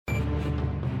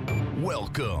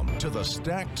Welcome to the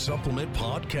Stacked Supplement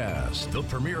Podcast, the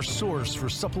premier source for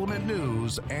supplement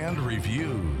news and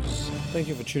reviews. Thank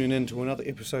you for tuning in to another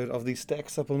episode of the Stacked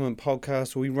Supplement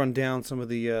Podcast, where we run down some of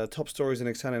the top stories and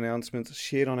exciting announcements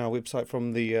shared on our website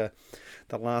from the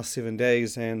last 7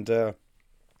 days. And we're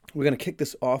going to kick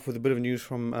this off with a bit of news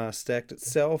from Stacked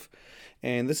itself.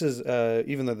 And this is,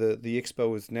 even though the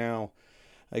expo is now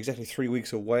exactly 3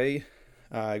 weeks away,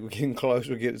 we're getting close,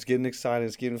 it's getting exciting,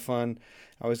 it's getting fun.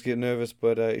 I always get nervous,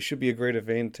 but it should be a great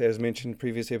event. As mentioned in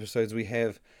previous episodes, we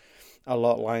have a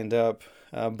lot lined up.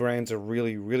 Brands are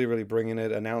really bringing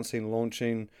it, announcing,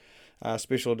 launching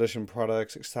special edition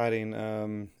products, exciting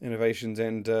innovations,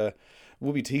 and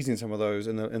we'll be teasing some of those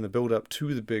in the build up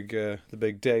to the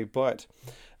big day. But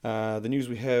the news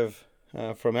we have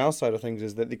from our side of things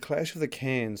is that the Clash of the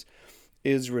Cans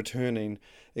is returning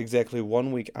exactly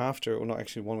 1 week after, or not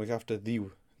actually 1 week after, the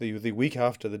week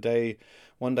after,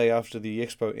 one day after the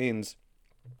expo ends.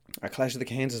 Clash of the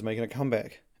Cans is making a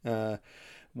comeback.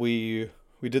 We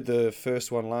did the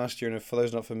first one last year, and for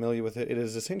those not familiar with it, it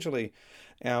is essentially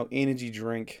our energy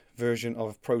drink version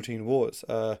of Protein Wars.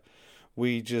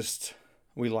 We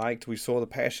saw the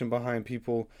passion behind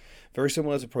people, very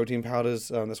similar to protein powders.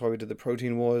 That's why we did the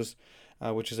Protein Wars,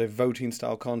 which is a voting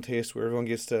style contest where everyone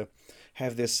gets to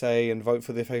have their say and vote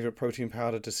for their favorite protein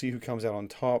powder to see who comes out on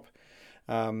top.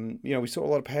 We saw a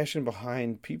lot of passion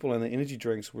behind people in the energy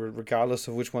drinks, regardless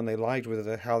of which one they liked,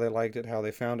 how they liked it, how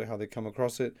they found it, how they come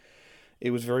across it.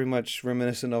 It was very much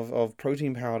reminiscent of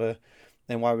protein powder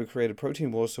and why we created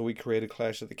Protein Wars. So we created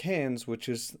Clash of the Cans, which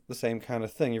is the same kind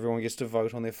of thing. Everyone gets to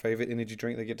vote on their favorite energy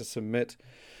drink. They get to submit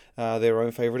their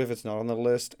own favorite if it's not on the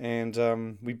list,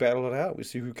 and we battle it out. We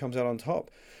see who comes out on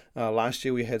top. Last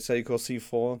year we had Saycore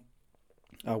C4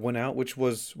 win out, which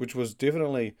was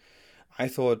definitely, I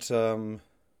thought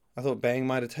Bang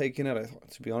might have taken it.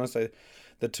 To be honest,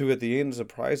 the two at the end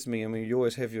surprised me. I mean, you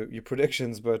always have your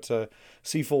predictions, but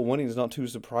C4 winning is not too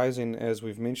surprising. As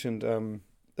we've mentioned,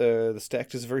 the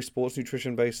Stacked is a very sports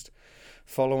nutrition based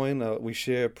following. We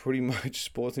share pretty much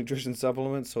sports nutrition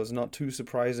supplements, so it's not too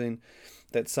surprising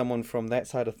that someone from that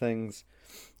side of things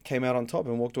came out on top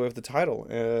and walked away with the title.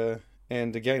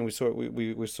 And again, we saw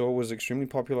it was extremely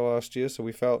popular last year, so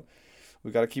we felt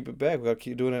we got to keep it back. We got to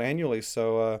keep doing it annually.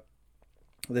 So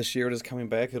this year it is coming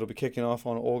back. It'll be kicking off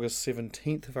on August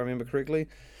 17th, if I remember correctly.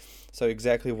 So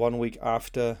exactly 1 week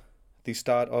after the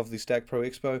start of the Stack Pro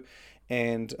Expo,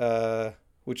 and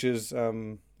which is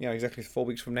exactly 4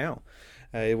 weeks from now.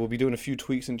 It will be doing a few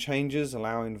tweaks and changes,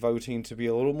 allowing voting to be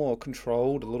a little more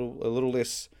controlled, a little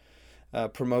less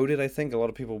promoted. I think a lot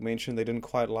of people mentioned they didn't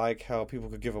quite like how people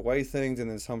could give away things, and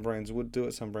then some brands would do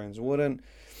it, some brands wouldn't.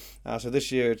 So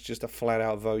this year it's just a flat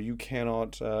out vote. You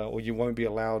cannot or you won't be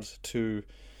allowed to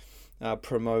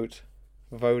promote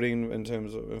voting in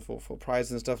terms of for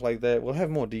prizes and stuff like that. We'll have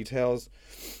more details.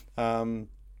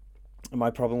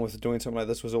 My problem with doing something like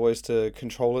this was always to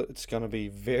control it. It's going to be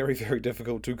very very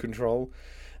difficult to control,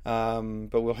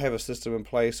 but we'll have a system in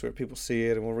place where people see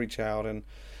it and we'll reach out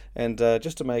and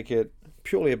just to make it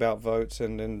purely about votes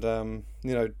and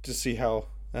to see how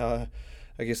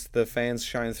I guess the fans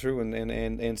shine through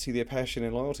and see their passion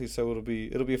and loyalty. So it'll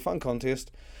be a fun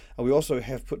contest. We also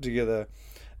have put together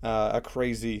a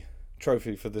crazy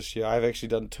trophy for this year. I've actually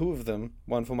done two of them.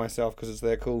 One for myself because it's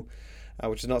that cool,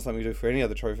 which is not something you do for any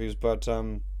other trophies. But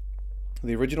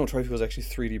the original trophy was actually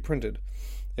 3D printed.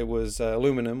 It was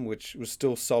aluminum, which was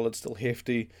still solid, still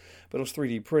hefty, but it was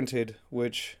 3D printed,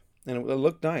 and it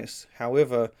looked nice.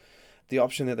 However, the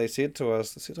option that they said to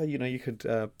us, they said, you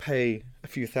could pay a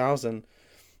few thousand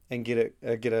and get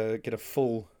a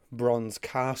full bronze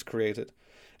cast created.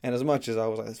 And as much as I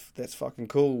was like, that's fucking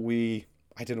cool,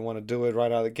 I didn't want to do it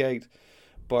right out of the gate.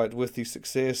 But with the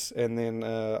success, and then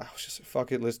I was just like,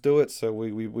 fuck it, let's do it. So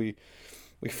we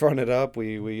fronted up.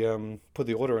 We put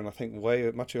the order in, I think,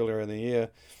 much earlier in the year,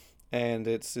 and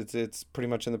it's pretty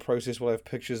much in the process. We'll have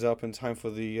pictures up in time for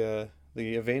the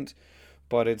event,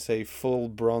 but it's a full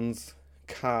bronze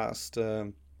cast,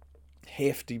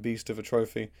 hefty beast of a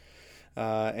trophy.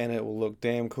 And it will look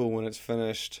damn cool when it's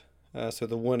finished. So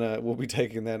the winner will be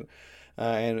taking that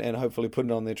and hopefully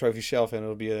putting it on their trophy shelf, and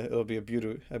it'll be a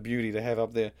beauty to have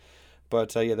up there.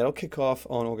 But that'll kick off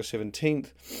on August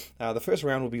 17th. The first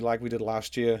round will be like we did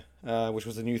last year, which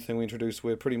was a new thing we introduced,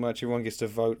 where pretty much everyone gets to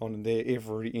vote on their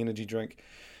every energy drink.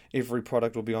 Every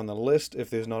product will be on the list. If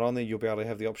there's not on there, you'll be able to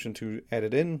have the option to add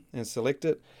it in and select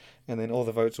it, and then all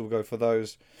the votes will go for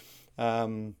those.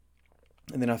 And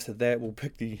then after that, we'll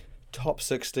pick the top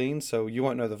 16. So you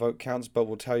won't know the vote counts, but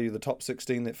we'll tell you the top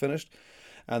 16 that finished.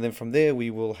 And then from there,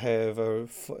 we will have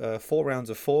 4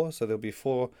 rounds of 4. So there'll be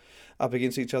 4 up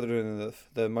against each other, and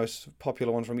the most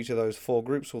popular one from each of those 4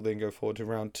 groups will then go forward to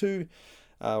round 2.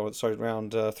 Round 3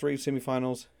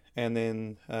 semifinals, and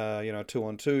then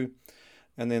 2-on-2,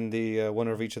 and then the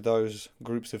winner of each of those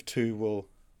groups of 2 will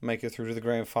make it through to the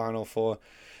grand final for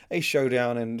a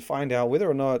showdown and find out whether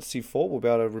or not C4 will be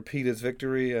able to repeat its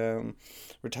victory,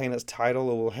 retain its title,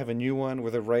 or will have a new one,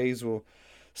 whether Rays will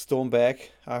storm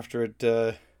back after it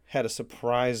had a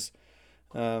surprise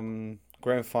grand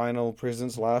final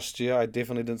presence last year. I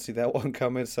definitely didn't see that one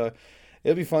coming, so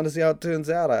it'll be fun to see how it turns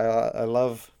out. I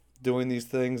love doing these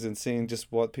things and seeing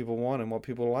just what people want and what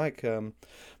people like.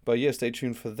 But yeah, stay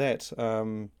tuned for that.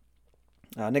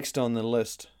 Next on the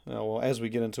list, as we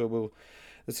get into it,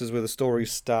 this is where the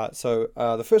stories start. So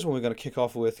the first one we're going to kick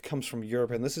off with comes from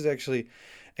Europe, and this is actually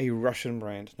a Russian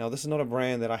brand. Now, this is not a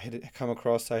brand that I had come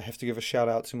across. I have to give a shout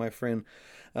out to my friend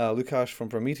Lukasz from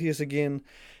Prometheus again.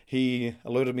 He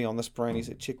alerted me on this brand. He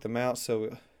said, check them out.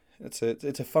 So it's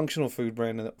a functional food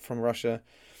brand from Russia.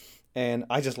 And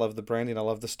I just love the branding. I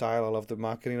love the style. I love the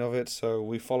marketing of it. So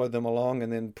we followed them along,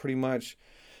 and then pretty much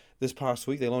this past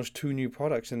week they launched 2 new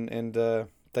products, and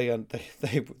they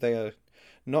are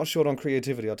not short on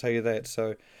creativity. I'll tell you that.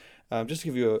 So just to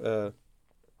give you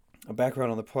a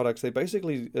background on the products, they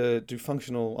basically do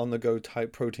functional on-the-go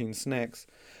type protein snacks,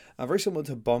 very similar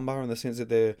to Bombar in the sense that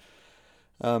they're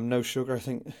no sugar. I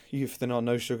think if they're not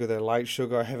no sugar, they're light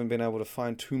sugar. I haven't been able to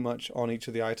find too much on each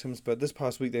of the items, but this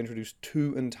past week they introduced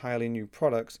 2 entirely new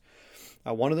products.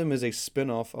 One of them is a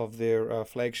spin-off of their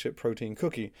flagship protein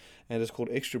cookie, and it's called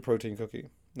Extra Protein Cookie.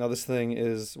 Now this thing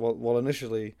is, well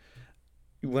initially,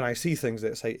 when I see things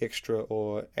that say extra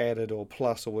or added or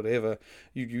plus or whatever,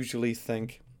 you usually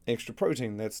think extra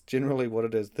protein. That's generally what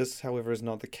it is. This, however, is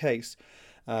not the case.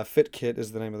 FitKit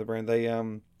is the name of the brand.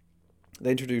 They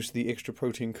introduced the Extra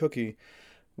Protein Cookie,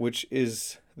 which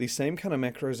is the same kind of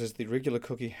macros as the regular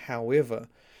cookie. However,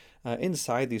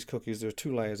 inside these cookies, there are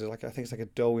 2 layers. I think it's like a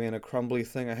doughy and a crumbly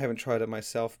thing. I haven't tried it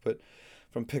myself, but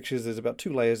from pictures, there's about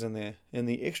 2 layers in there. In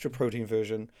the extra protein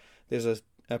version, there's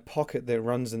a pocket that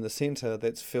runs in the center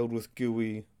that's filled with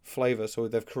gooey flavor. So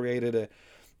they've created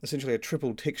essentially a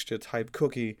triple texture type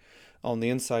cookie on the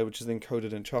inside, which is then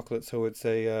coated in chocolate. So it's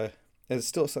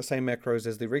still the same macros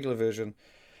as the regular version.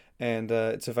 And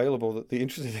it's available. The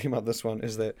interesting thing about this one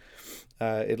is that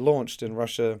it launched in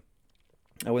Russia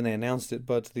when they announced it,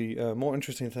 but the more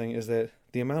interesting thing is that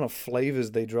the amount of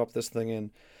flavors they drop this thing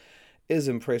in is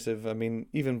impressive. I mean,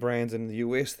 even brands in the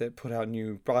US that put out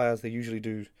new bars, they usually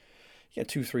do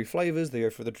 2-3 flavors. They go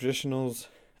for the traditionals.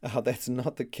 That's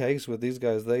not the case with these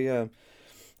guys. They I'm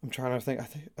trying to think. I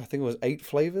think it was 8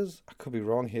 flavors. I could be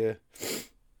wrong here.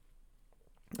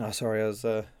 Sorry, I was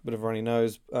a bit of a runny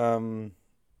nose.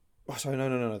 Sorry,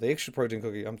 no. The Extra Protein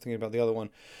Cookie. I'm thinking about the other one.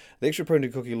 The Extra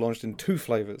Protein Cookie launched in 2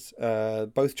 flavors.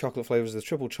 Both chocolate flavors. There's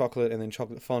triple chocolate and then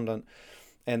chocolate fondant,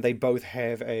 and they both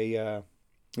have a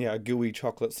gooey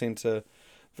chocolate center,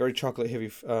 very chocolate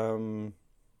heavy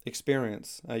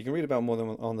experience. You can read about more than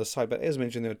on the site, but as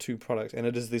mentioned, there are 2 products, and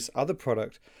it is this other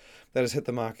product that has hit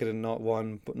the market in not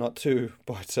 1, but not 2,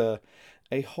 but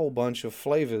a whole bunch of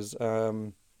flavors.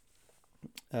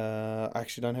 I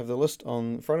actually don't have the list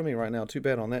in front of me right now. Too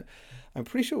bad on that. I'm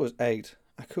pretty sure it was 8.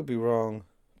 I could be wrong,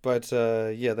 but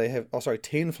they have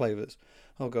 10 flavors.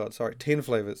 10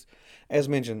 flavors. As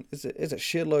mentioned, it's a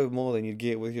shitload more than you'd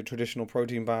get with your traditional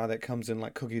protein bar that comes in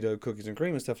like cookie dough, cookies and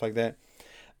cream and stuff like that.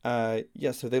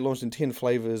 So they launched in 10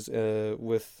 flavors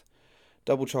with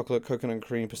double chocolate, coconut and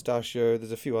cream, pistachio.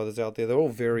 There's a few others out there. They're all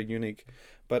very unique.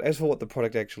 But as for what the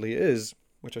product actually is,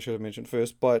 which I should have mentioned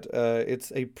first, but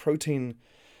it's a protein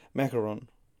macaron.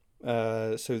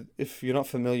 So if you're not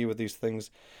familiar with these things,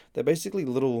 they're basically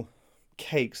little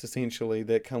cakes, essentially,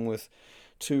 that come with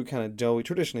 2 kind of doughy,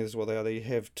 traditionally this is what they are. They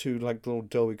have 2 like little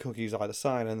doughy cookies either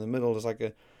side, and in the middle is like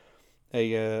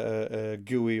a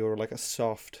gooey or like a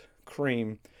soft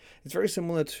cream. It's very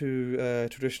similar to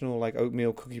traditional like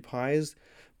oatmeal cookie pies,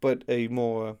 but a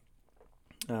more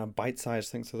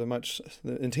bite-sized thing. So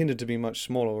they're intended to be much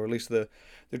smaller, or at least the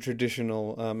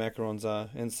traditional macarons are.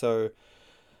 And so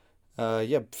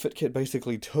FitKit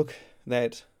basically took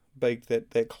that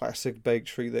classic baked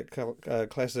treat, that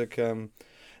classic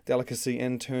delicacy,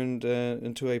 and turned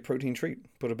into a protein treat.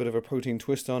 Put a bit of a protein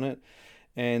twist on it,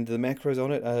 and the macros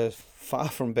on it are far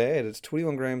from bad. It's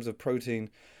 21 grams of protein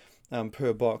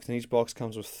per box, and each box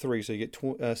comes with 3, so you get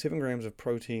 7 grams of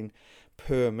protein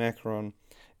per macaron.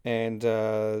 And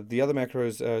the other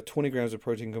macros, 20 grams of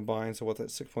protein combined, so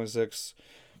that's 6.6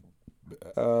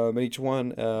 each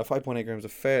one, 5.8 grams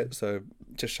of fat, so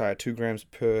just shy of 2 grams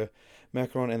per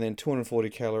macaron, and then 240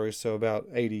 calories, so about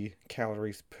 80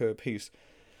 calories per piece.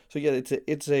 So yeah, it's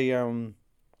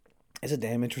a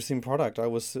damn interesting product. I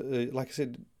was like I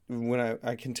said, when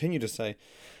I continue to say,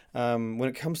 when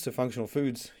it comes to functional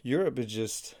foods, Europe is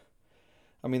just,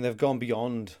 I mean, they've gone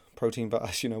beyond protein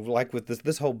bars. Like with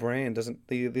this whole brand doesn't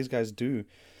these guys do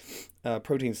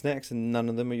protein snacks, and none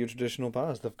of them are your traditional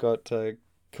bars. They've got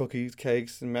cookies,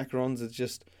 cakes, and macarons.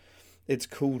 It's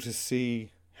cool to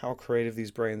see how creative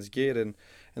these brands get, and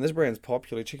this brand's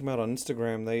popular. Check them out on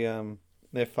Instagram.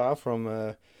 They're far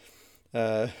from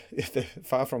if they're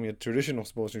far from your traditional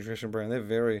sports nutrition brand. They're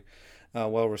very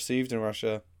well received in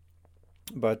Russia.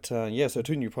 But so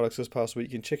 2 new products this past week.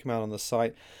 You can check them out on the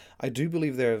site. I do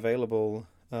believe they're available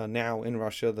now in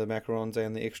Russia, the macarons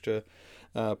and the extra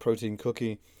protein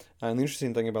cookie. And the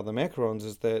interesting thing about the macarons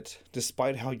is that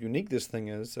despite how unique this thing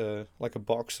is, like a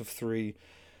box of 3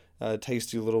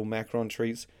 tasty little macaron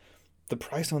treats, the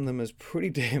price on them is pretty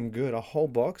damn good. A whole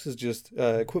box is just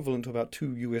equivalent to about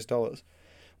 $2,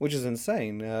 which is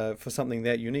insane for something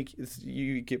that unique.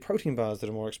 You get protein bars that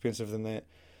are more expensive than that.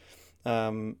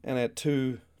 And at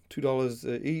 $2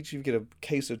 each, you get a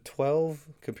case of 12.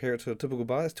 Compare it to a typical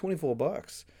bar, it's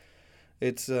 $24.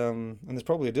 It's and there's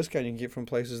probably a discount you can get from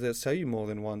places that sell you more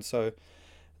than one. So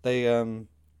they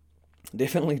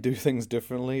definitely do things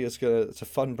differently. It's a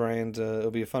fun brand.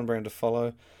 It'll be a fun brand to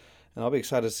follow, and I'll be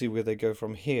excited to see where they go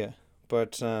from here.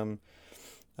 But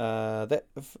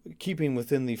keeping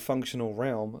within the functional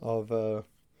realm of the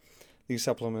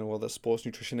sports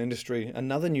nutrition industry,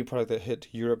 another new product that hit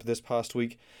Europe this past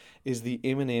week is the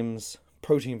M&M's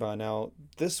protein bar. Now,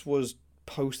 this was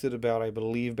posted about, I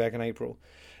believe, back in April.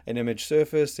 An image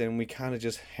surfaced, and we kind of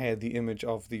just had the image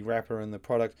of the wrapper and the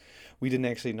product. We didn't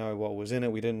actually know what was in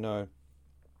it. We didn't know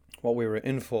what we were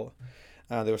in for.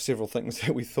 There were several things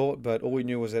that we thought, but all we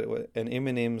knew was that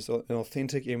an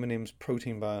authentic M&M's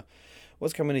protein bar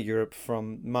was coming to Europe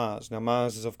from Mars. Now,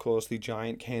 Mars is, of course, the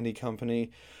giant candy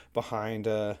company behind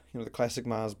the classic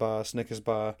Mars bar, Snickers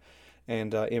bar,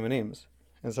 and M&M's.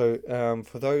 And so,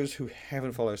 for those who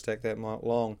haven't followed Stack that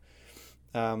long,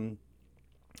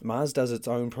 Mars does its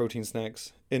own protein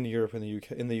snacks in Europe and the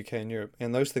UK and Europe,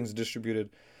 and those things are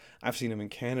distributed. I've seen them in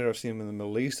Canada, I've seen them in the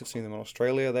Middle East, I've seen them in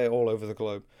Australia. They're all over the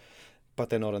globe, but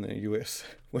they're not in the US,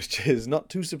 which is not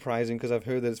too surprising because I've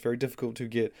heard that it's very difficult to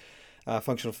get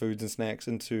functional foods and snacks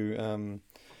into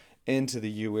the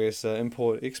US.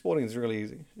 Exporting is really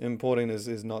easy. Importing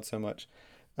is not so much.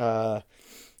 So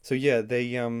yeah,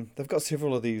 they've got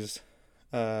several of these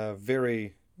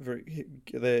very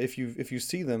if you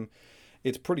see them,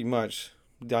 it's pretty much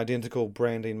the identical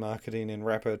branding, marketing, and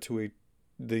wrapper to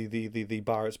the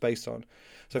bar it's based on.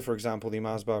 So for example, the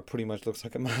Mars bar pretty much looks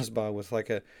like a Mars bar with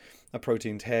like a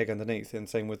protein tag underneath. And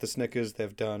same with the Snickers. They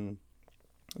do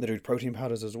protein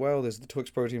powders as well. There's the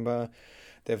Twix protein bar.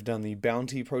 They've done the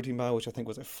Bounty protein bar, which I think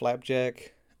was a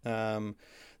flapjack. They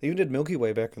even did Milky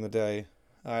Way back in the day.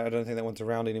 I don't think that one's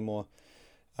around anymore.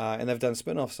 And they've done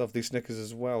spin-offs of the Snickers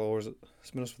as well, or is it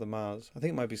spin-offs for the Mars? I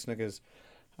think it might be Snickers.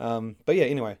 But yeah,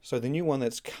 anyway, so the new one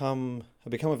that's become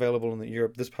available in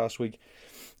Europe this past week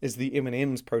is the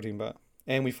M&M's protein bar.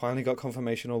 And we finally got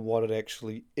confirmation on what it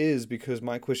actually is, because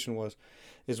my question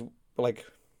is like,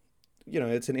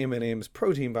 it's an M&M's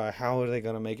protein bar. How are they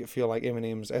going to make it feel like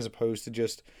M&M's as opposed to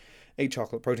just a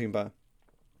chocolate protein bar?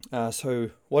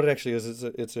 So what it actually is,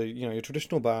 it's a your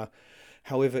traditional bar.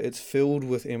 However, it's filled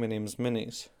with M&M's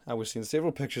minis. We've seen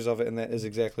several pictures of it, and that is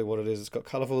exactly what it is. It's got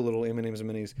colourful little M&M's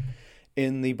minis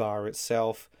in the bar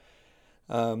itself.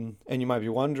 And you might be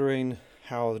wondering,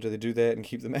 how do they do that and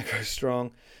keep the macros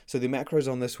strong? So the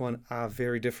macros on this one are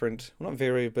very different. Well, not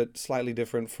very, but slightly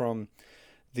different from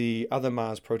the other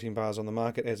Mars protein bars on the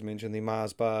market, as mentioned, the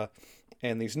Mars bar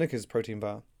and the Snickers protein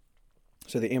bar.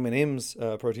 So the M&M's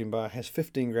protein bar has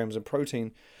 15 grams of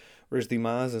protein, whereas the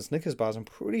Mars and Snickers bars, I'm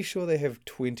pretty sure they have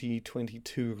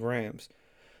 22 grams.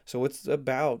 So it's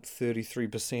about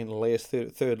 33% less,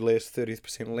 third less,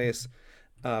 30% less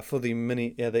for the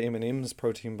M&M's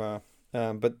protein bar.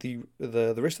 But the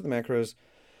rest of the macros,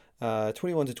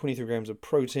 21 to 23 grams of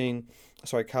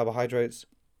carbohydrates,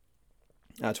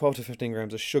 12 to 15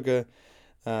 grams of sugar,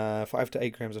 5 to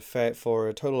 8 grams of fat, for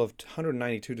a total of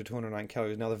 192 to 209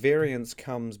 calories. Now the variance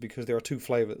comes because there are 2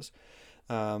 flavors.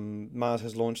 Mars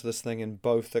has launched this thing in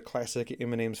both the classic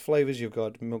M&M's flavors. You've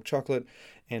got milk chocolate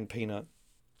and peanut,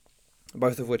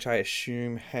 both of which I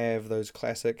assume have those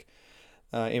classic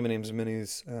M&M's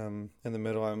minis in the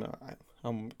middle.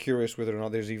 I'm curious whether or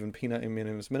not there's even peanut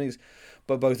M&M's minis,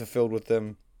 but both are filled with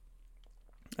them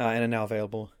and are now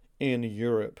available in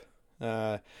Europe.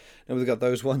 And we've got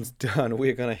those ones done.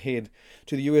 We're going to head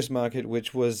to the US market,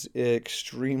 which was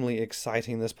extremely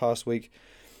exciting this past week.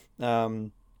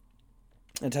 And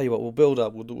tell you what, we'll build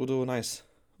up. We'll do a nice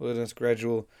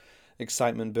gradual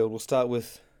excitement build. We'll start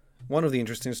with one of the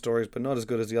interesting stories, but not as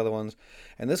good as the other ones.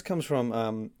 And this comes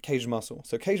from Caged Muscle.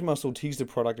 So Caged Muscle teased the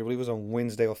product, I believe it was on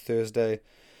Wednesday or Thursday.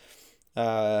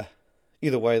 Either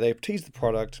way, they teased the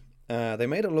product. They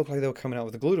made it look like they were coming out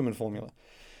with a glutamine formula.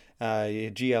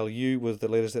 GLU was the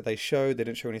letters that they showed. They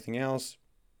didn't show anything else.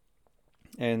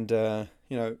 And,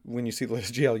 when you see the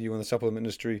letters GLU in the supplement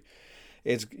industry,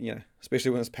 it's,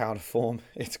 especially when it's powder form,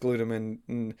 it's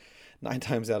glutamine 9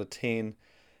 times out of 10.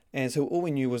 And so all we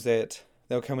knew was that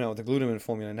they were coming out with a glutamine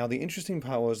formula. Now, the interesting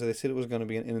part was that they said it was going to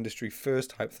be an industry first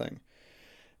type thing.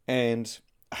 And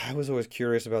I was always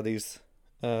curious about these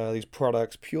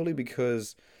products purely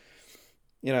because,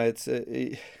 it's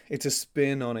a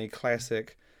spin on a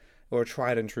classic or a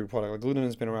tried and true product. Like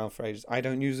glutamin's been around for ages. I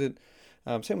don't use it.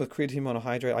 Same with creatine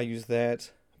monohydrate. I use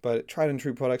that. But tried and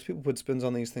true products, people put spins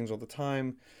on these things all the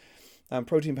time.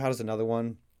 Protein powder is another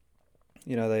one.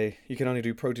 You can only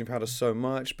do protein powder so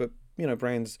much, but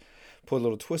brands put a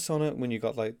little twist on it. When you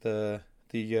got like the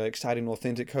exciting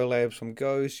authentic collabs from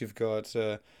Ghost, you've got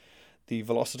the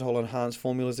Velocitol enhanced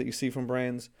formulas that you see from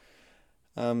brands.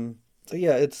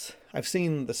 I've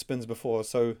seen the spins before.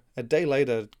 So a day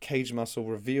later, Caged Muscle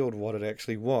revealed what it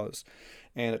actually was,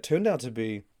 and it turned out to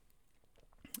be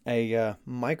a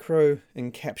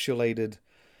micro-encapsulated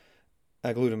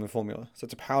glutamine formula. So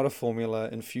it's a powder formula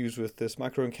infused with this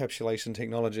micro-encapsulation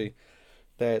technology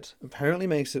that apparently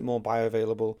makes it more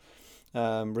bioavailable,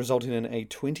 resulting in a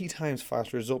 20 times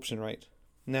faster absorption rate.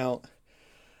 Now,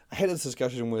 I had this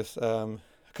discussion with a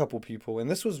couple people, and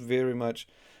this was very much,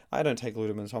 I don't take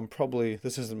glutamine, so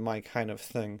this isn't my kind of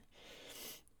thing.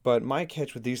 But my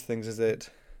catch with these things is that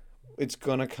it's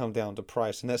going to come down to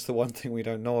price, and that's the one thing we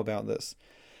don't know about this.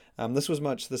 This was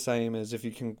much the same as if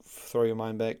you can throw your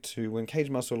mind back to when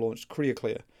Caged Muscle launched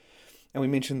Creaclear, and we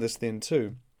mentioned this then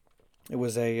too. It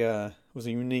was a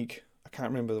unique. I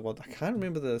can't remember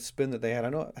the spin that they had.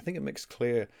 I think it mixed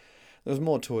clear. There was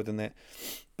more to it than that,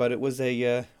 but it was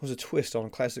a twist on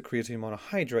classic creatine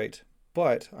monohydrate.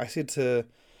 But I said to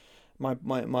my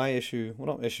point was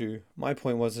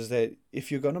that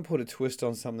if you're going to put a twist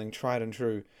on something tried and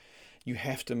true, you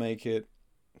have to make it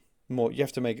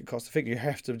cost effective. You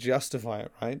have to justify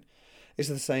it, right? It's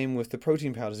the same with the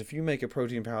protein powders. If you make a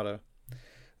protein powder,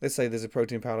 let's say there's a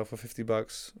protein powder for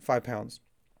 $50, 5 pounds.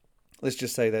 Let's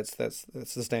just say that's the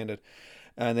standard,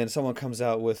 and then someone comes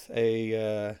out with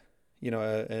an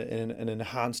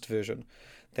enhanced version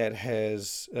that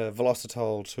has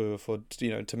Velocitol to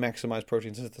maximize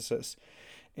protein synthesis,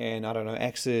 and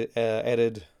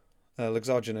added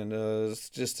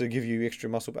Lexogenin just to give you extra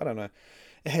muscle. I don't know.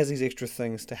 It has these extra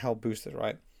things to help boost it,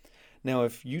 right? Now,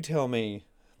 if you tell me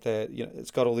that it's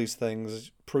got all these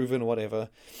things proven, whatever,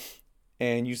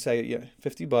 and you say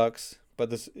 $50, but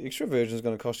this extra version is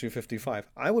going to cost you $55,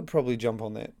 I would probably jump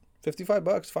on that. $55,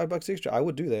 $5 extra, I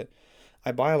would do that.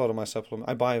 I buy a lot of my supplement.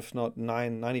 I buy, if not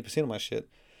 90% of my shit.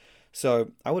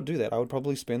 So I would do that. I would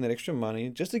probably spend that extra money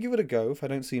just to give it a go. If I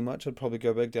don't see much, I'd probably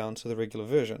go back down to the regular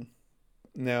version.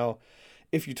 Now,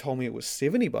 if you told me it was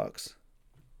 $70,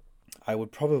 I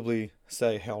would probably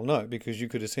say hell no, because you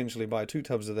could essentially buy 2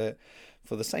 tubs of that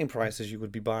for the same price as you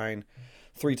would be buying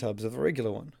 3 tubs of the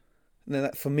regular one. Now,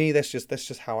 for me, that's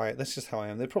just how I am.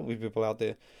 There are probably people out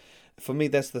there. For me,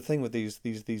 that's the thing with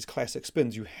these classic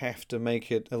spins. You have to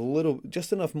make it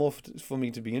just enough more for me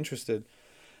to be interested.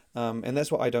 And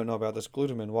that's what I don't know about this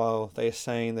glutamine. While they are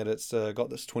saying that it's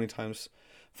got this 20 times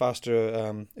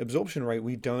faster absorption rate,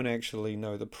 we don't actually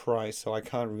know the price, so I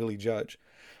can't really judge.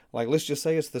 Like, let's just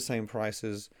say it's the same price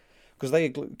as, because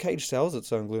Cage sells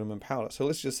its own glutamine powder. So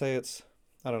let's just say it's,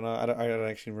 I don't know, I don't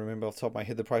actually remember off the top of my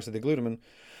head the price of the glutamine,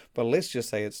 but let's just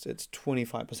say it's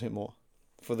 25% more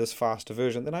for this faster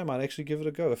version. Then I might actually give it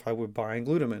a go if I were buying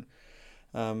glutamine.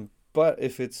 But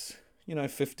if it's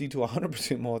 50 to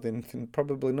 100% more, then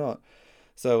probably not.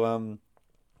 So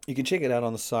you can check it out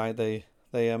on the site. They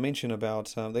mention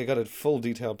about they got a full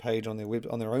detailed page on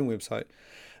their own website,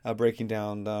 breaking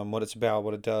down what it's about,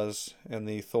 what it does, and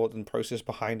the thought and process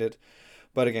behind it.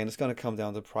 But again, it's going to come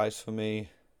down to price for me.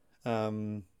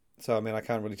 So I mean, I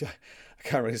can't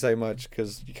really say much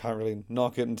because you can't really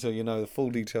knock it until you know the full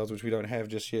details, which we don't have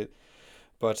just yet.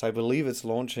 But I believe it's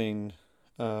launching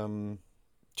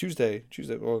Tuesday.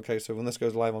 Okay, so when this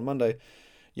goes live on Monday,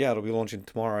 yeah, it'll be launching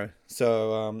tomorrow.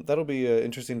 So that'll be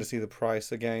interesting to see the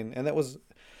price again. And that was,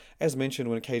 as mentioned,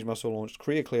 when Caged Muscle launched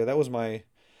Creaclear. That was my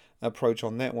approach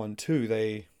on that one too.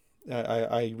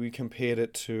 We compared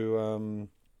it to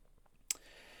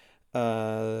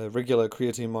regular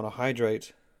creatine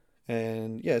monohydrate.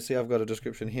 And yeah, see, I've got a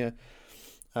description here.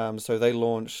 So they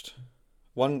launched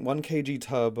 1 kg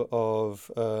tub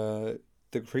of the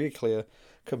CreaClear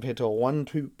compared to a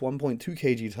 1.2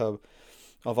 kg tub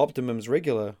of Optimum's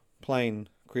regular plain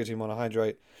creatine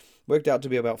monohydrate, worked out to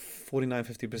be about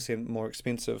 49-50% more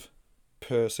expensive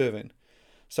per serving.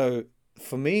 So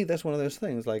for me, that's one of those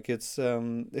things. Like it's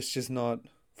just not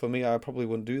for me. I probably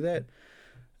wouldn't do that.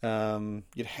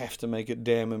 You'd have to make it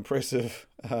damn impressive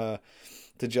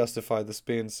to justify the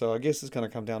spend. So I guess it's going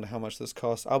to come down to how much this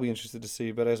costs. I'll be interested to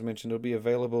see. But as mentioned, it'll be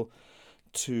available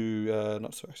to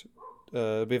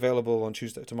it'll be available on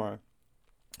Tuesday, tomorrow.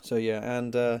 So yeah,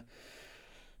 and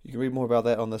you can read more about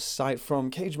that on the site. From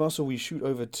Cage Muscle, we shoot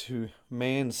over to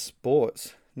Man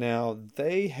Sports. Now,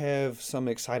 they have some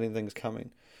exciting things coming.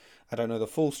 I don't know the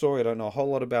full story. I don't know a whole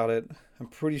lot about it. I'm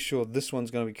pretty sure this one's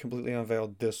going to be completely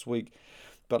unveiled this week.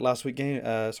 But last week,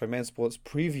 Man Sports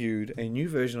previewed a new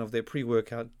version of their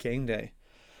pre-workout Game Day.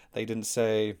 They didn't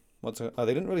say they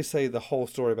didn't really say the whole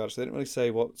story about it. So they didn't really say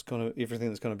everything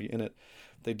that's going to be in it.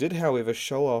 They did, however,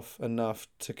 show off enough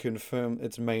to confirm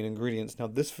its main ingredients. Now,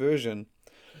 this version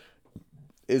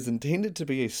is intended to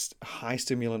be a high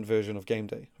stimulant version of Game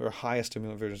Day, or a higher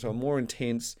stimulant version, so a more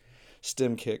intense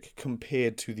stim kick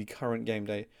compared to the current Game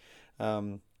Day. It's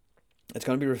going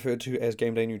to be referred to as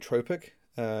Game Day Nootropic,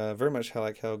 very much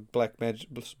how Black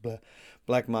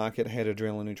Market had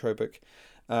Adrenaline Nootropic.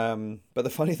 But the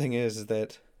funny thing is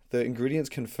that the ingredients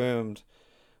confirmed,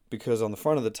 because on the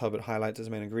front of the tub it highlights as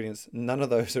main ingredients, none of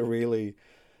those are really,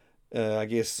 I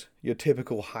guess, your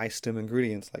typical high stim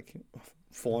ingredients like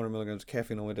 400 milligrams of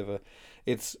caffeine or whatever.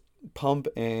 It's pump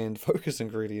and focus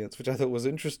ingredients, which I thought was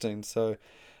interesting. So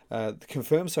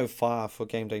confirmed so far for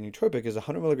Game Day Nootropic is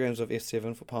 100 milligrams of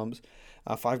S7 for pumps,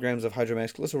 5 grams of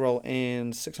Hydromax glycerol,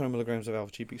 and 600 milligrams of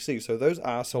alpha GPC. So those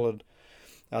are solid.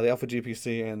 The alpha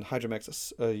GPC and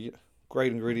Hydromax are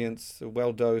great ingredients,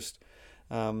 well dosed.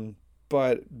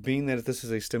 But being that this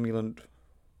is a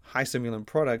high stimulant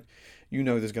product,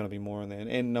 there's going to be more in there.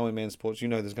 And knowing Man Sports,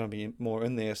 there's going to be more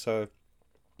in there. So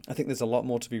I think there's a lot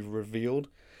more to be revealed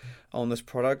on this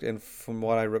product. And from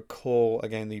what I recall,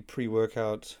 again, the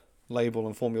pre-workout label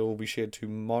and formula will be shared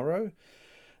tomorrow.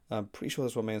 I'm pretty sure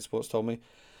that's what Man Sports told me.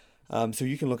 So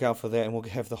you can look out for that, and we'll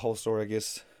have the whole story, I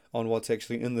guess, on what's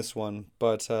actually in this one.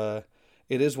 But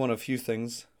it is one of few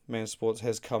things Man Sports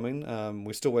has coming.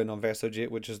 We're still waiting on Vasojet,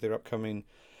 which is their upcoming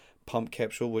pump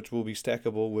capsule, which will be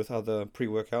stackable with other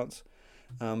pre-workouts.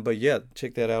 But yeah,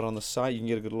 check that out on the site. You can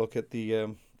get a good look at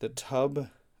the tub.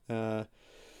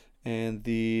 And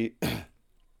the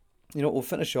we'll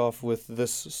finish off with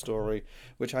this story,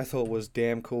 which I thought was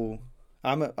damn cool.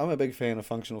 I'm a big fan of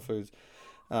functional foods.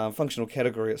 Functional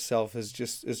category itself is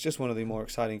just one of the more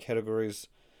exciting categories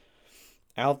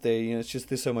out there. It's just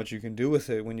there's so much you can do with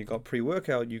it. When you got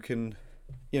pre-workout, you can,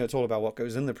 it's all about what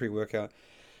goes in the pre-workout.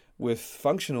 With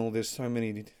functional, there's so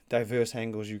many diverse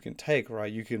angles you can take,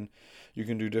 right? You can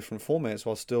do different formats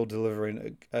while still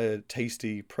delivering a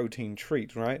tasty protein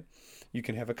treat, right? You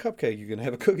can have a cupcake, you can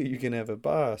have a cookie, you can have a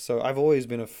bar. So I've always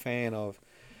been a fan of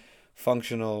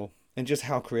functional and just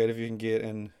how creative you can get.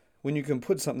 And when you can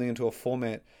put something into a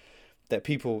format that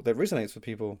resonates with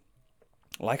people,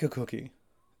 like a cookie,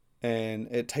 and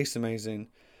it tastes amazing,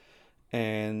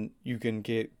 and you can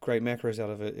get great macros out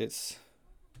of it, it's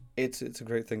a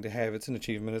great thing to have. It's an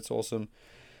achievement. It's awesome.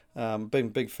 Been a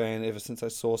big fan ever since I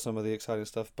saw some of the exciting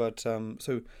stuff. But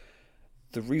so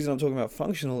the reason I'm talking about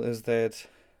functional is that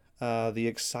the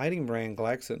exciting brand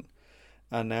Glaxon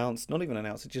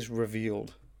it just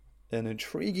revealed an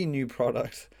intriguing new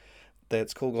product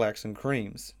that's called Glaxon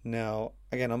Creams. Now,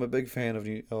 again, I'm a big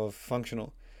fan of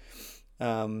functional,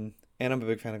 and I'm a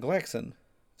big fan of Glaxon.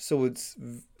 So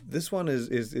this one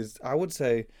is I would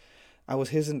say, I was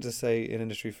hesitant to say an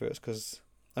industry first because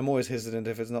I'm always hesitant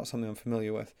if it's not something I'm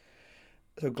familiar with.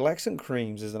 So Glaxon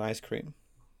Creams is an ice cream,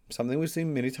 something we've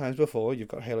seen many times before. You've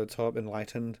got Halo Top,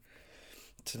 Enlightened,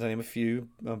 to name a few.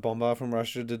 Bombard from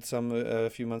Russia did some a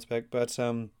few months back. But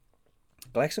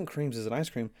Glaxon Creams is an ice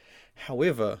cream.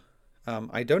 However,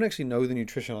 I don't actually know the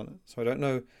nutrition on it, so I don't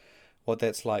know what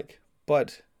that's like.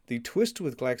 But the twist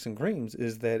with Glaxon Creams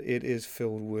is that it is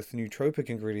filled with nootropic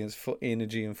ingredients for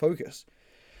energy and focus.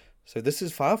 So this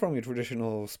is far from your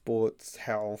traditional sports,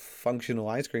 health, functional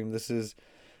ice cream. This is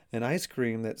an ice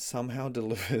cream that somehow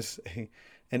delivers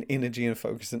an energy and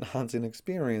focus enhancing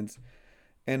experience.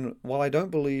 And while I do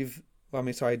believe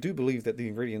that the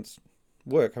ingredients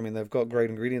work. I mean, they've got great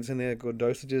ingredients in there, good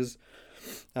dosages.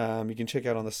 You can check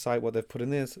out on the site what they've put in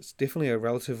there. So it's definitely a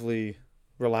relatively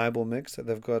reliable mix.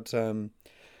 They've got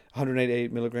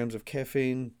 188 milligrams of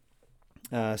caffeine,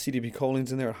 CDP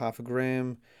choline's in there at 0.5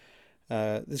 gram.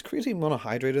 There's creatine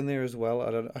monohydrate in there as well.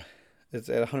 It's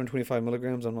at 125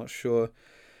 milligrams. I'm not sure.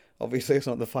 Obviously, it's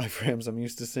not the 5 grams I'm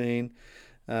used to seeing.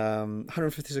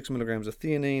 156 milligrams of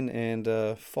theanine, and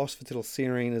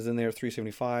phosphatidylserine is in there at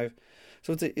 375.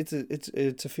 So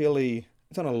it's a fairly,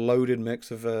 it's not a loaded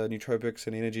mix of nootropics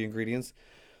and energy ingredients,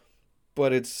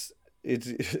 but it's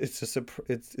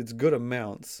good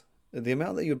amounts. The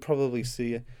amount that you'd probably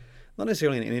see, not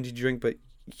necessarily an energy drink, but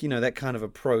that kind of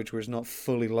approach where it's not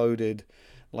fully loaded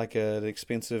like an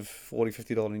expensive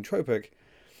 $40-50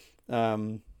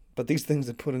 nootropic. But these things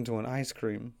are put into an ice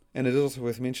cream. And it is also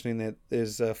worth mentioning that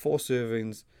there's 4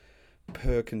 servings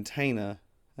per container,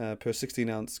 per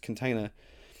 16-ounce container.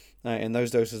 And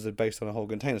those doses are based on a whole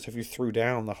container. So if you threw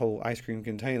down the whole ice cream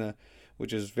container,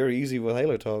 which is very easy with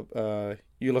Halotop,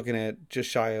 you're looking at just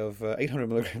shy of 800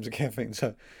 milligrams of caffeine.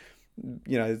 So,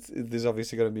 there's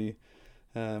obviously going to be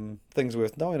things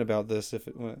worth knowing about this.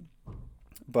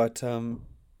 But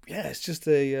it's just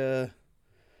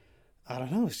I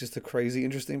don't know, it's just a crazy,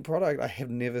 interesting product. I have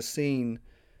never seen,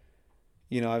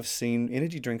 I've seen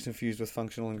energy drinks infused with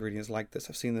functional ingredients like this.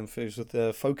 I've seen them infused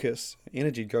with Focus.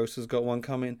 Energy Ghost has got one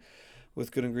coming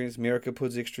with good ingredients. Merica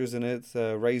puts extras in it.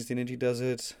 Raised Energy does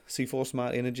it. C4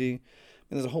 Smart Energy.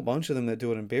 And there's a whole bunch of them that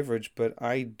do it in beverage, but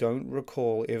I don't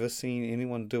recall ever seeing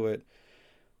anyone do it.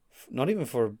 Not even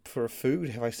for a food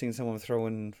have I seen someone throw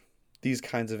in these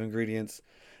kinds of ingredients,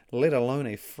 let alone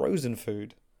a frozen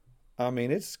food. I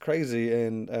mean, it's crazy,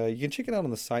 and you can check it out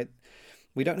on the site.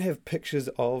 We don't have pictures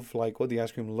of like what the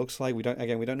ice cream looks like. We don't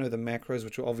know the macros,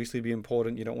 which will obviously be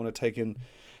important. You don't want to take in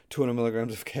 200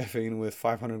 milligrams of caffeine with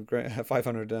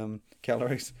 500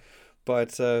 calories.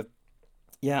 But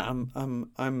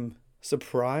I'm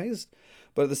surprised,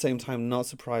 but at the same time not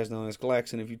surprised knowing it's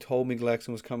Glaxon. If you told me Glaxon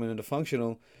was coming into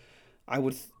functional, I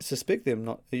would suspect them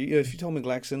not. If you told me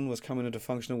Glaxon was coming into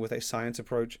functional with a science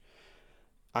approach,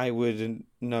 I wouldn't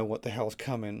know what the hell's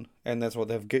coming, and that's what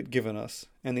they've given us.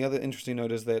 And the other interesting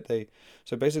note is that they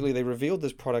revealed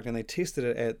this product and they tested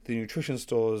it at the Nutrition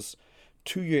Store's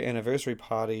 2-year anniversary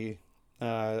party.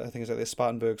 I think it's at their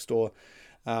Spartanburg store.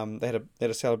 They had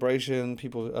a celebration.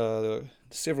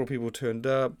 Several people turned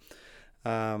up.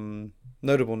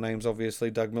 Notable names,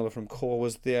 obviously. Doug Miller from Core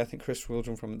was there. I think Chris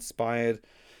Wildren from Inspired.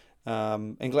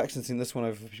 And Glaxon sent this one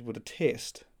over for people to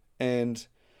test. And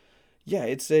yeah,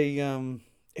 it's a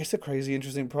crazy,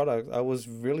 interesting product. I was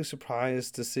really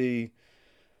surprised to see.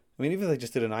 I mean, even if they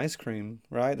just did an ice cream,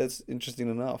 right? That's interesting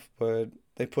enough, but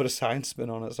they put a science spin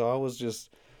on it. So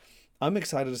I'm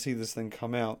excited to see this thing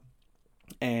come out.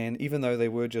 And even though they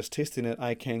were just testing it,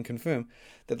 I can confirm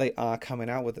that they are coming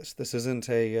out with this. This isn't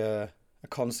a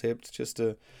concept just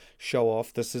to show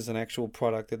off. This is an actual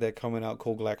product that they're coming out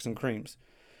called Glaxon Creams.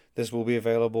 This will be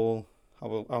available.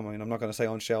 I'm not going to say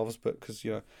on shelves, but because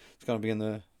it's going to be in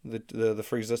the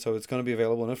freezer, so it's going to be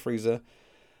available in a freezer,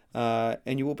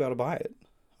 and you will be able to buy it.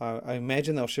 I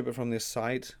imagine they'll ship it from their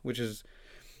site, which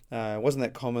wasn't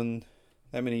that common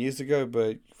that many years ago,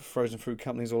 but frozen food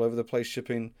companies all over the place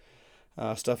shipping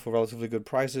stuff for relatively good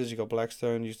prices. You got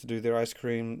Blackstone used to do their ice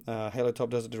cream.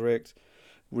 Halotop does it direct.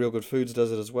 Real Good Foods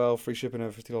does it as well. Free shipping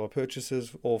over $50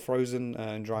 purchases, all frozen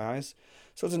and dry ice.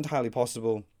 So it's entirely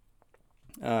possible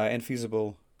and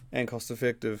feasible and cost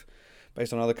effective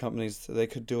based on other companies. They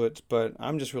could do it, but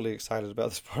I'm just really excited about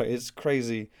this product. It's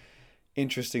crazy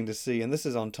interesting to see, and this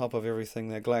is on top of everything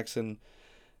that Glaxon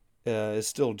is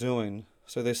still doing.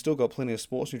 So they've still got plenty of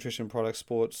sports nutrition products,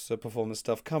 sports performance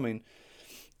stuff coming,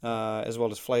 as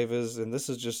well as flavors, and this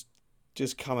is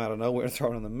just come out of nowhere and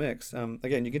thrown in the mix.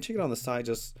 Again, you can check it on the site.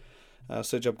 Just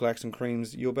search up Glaxon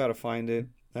Creams. You'll be able to find it.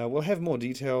 We'll have more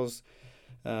details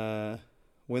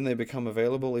when they become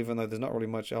available, even though there's not really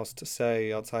much else to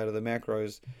say outside of the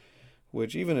macros,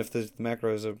 which even if the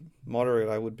macros are moderate,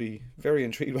 I would be very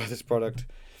intrigued by this product.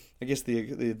 I guess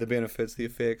the benefits, the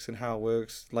effects, and how it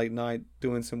works. Late night,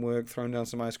 doing some work, throwing down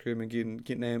some ice cream and getting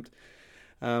amped.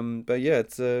 But yeah,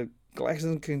 it's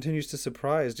Glaxon continues to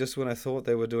surprise. Just when I thought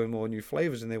they were doing more new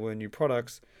flavors and there were new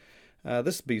products,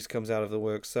 this beast comes out of the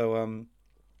works. So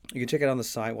you can check it out on the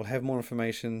site. We'll have more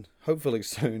information hopefully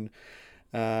soon.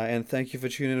 And thank you for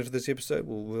tuning into this episode.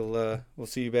 We'll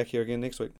see you back here again next week.